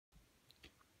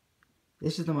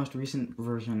This is the most recent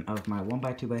version of my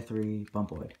 1x2x3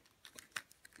 Bumpoid.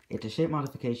 It's a shape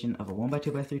modification of a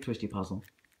 1x2x3 twisty puzzle,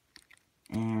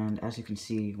 and as you can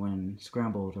see, when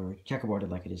scrambled or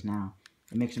checkerboarded like it is now,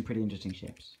 it makes some pretty interesting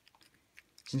shapes.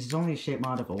 Since it's only a shape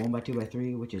mod of a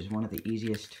 1x2x3, which is one of the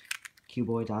easiest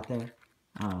cuboids out there,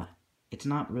 it's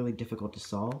not really difficult to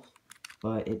solve,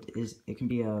 but it can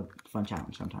be a fun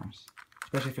challenge sometimes,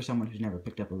 especially for someone who's never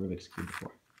picked up a Rubik's Cube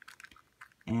before.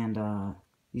 And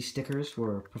these stickers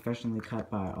were professionally cut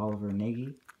by Oliver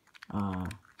Nagy,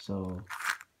 so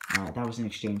that was in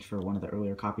exchange for one of the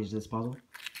earlier copies of this puzzle.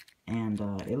 And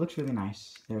it looks really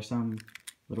nice. There are some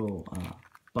little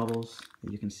bubbles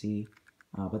that you can see,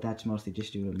 but that's mostly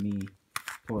just due to me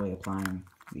poorly applying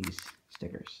these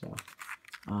stickers. So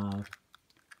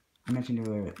I mentioned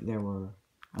earlier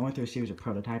I went through a series of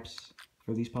prototypes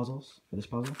for this puzzle,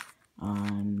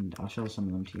 and I'll show some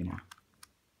of them to you now.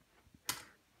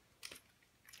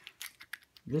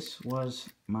 This was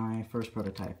my first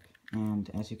prototype, and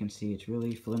as you can see, it's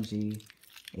really flimsy.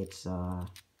 It's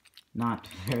not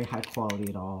very high quality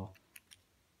at all.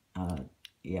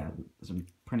 Yeah, some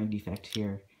printing defect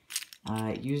here.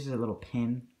 It uses a little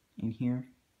pin in here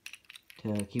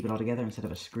to keep it all together instead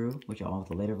of a screw, which all of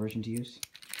the later versions use.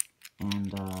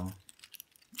 And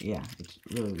yeah, it's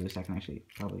really loose. I can actually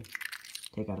probably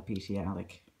take out a piece, yeah,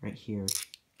 like right here.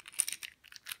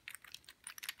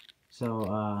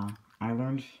 So I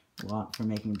learned a lot from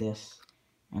making this,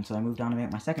 and so I moved on to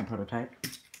make my second prototype,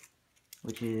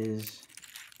 which is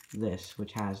this,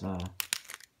 which has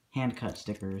hand-cut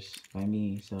stickers by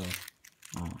me, so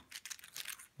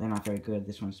they're not very good.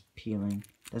 This one's peeling.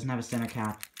 Doesn't have a center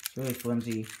cap. It's really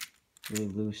flimsy, really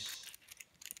loose,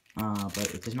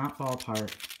 but it does not fall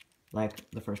apart like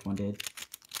the first one did.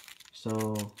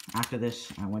 So after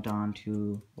this, I went on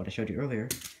to what I showed you earlier,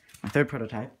 my third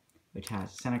prototype, which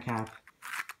has center cap,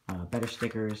 better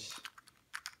stickers.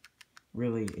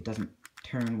 Really, it doesn't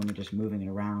turn when you're just moving it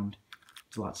around.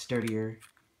 It's a lot sturdier.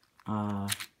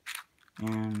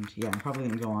 And yeah, I'm probably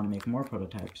going to go on to make more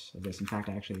prototypes of this. In fact,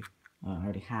 I actually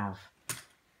already have.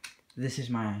 This is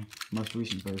my most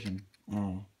recent version.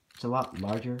 It's a lot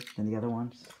larger than the other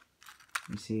ones,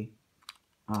 you see.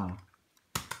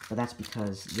 But that's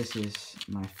because this is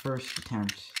my first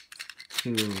attempt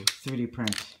to 3D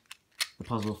print the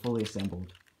puzzle fully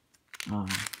assembled.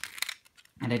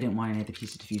 And I didn't want any of the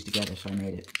pieces to fuse together, so I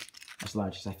made it as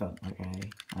large as I felt like I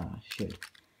should.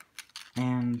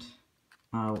 And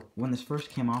when this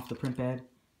first came off the print bed,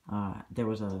 there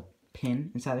was a pin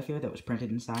inside of here that was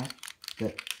printed inside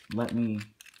that let me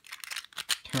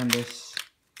turn this,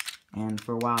 and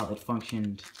for a while it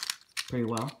functioned pretty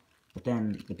well. But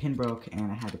then the pin broke,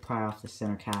 and I had to pry off the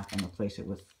center cap and replace it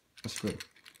with a screw.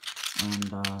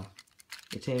 And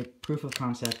it's a proof of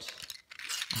concept,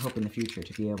 I hope in the future,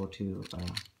 to be able to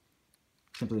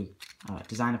simply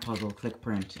design a puzzle, click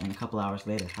print, and a couple hours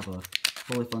later have a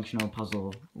fully functional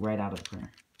puzzle right out of the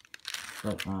printer.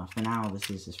 But for now, this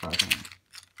is as far as I am.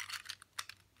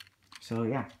 So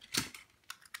yeah,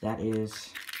 that is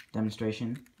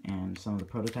demonstration and some of the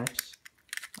prototypes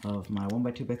of my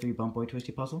 1x2x3 Bumpoid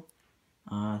Twisty puzzle.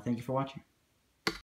 Thank you for watching.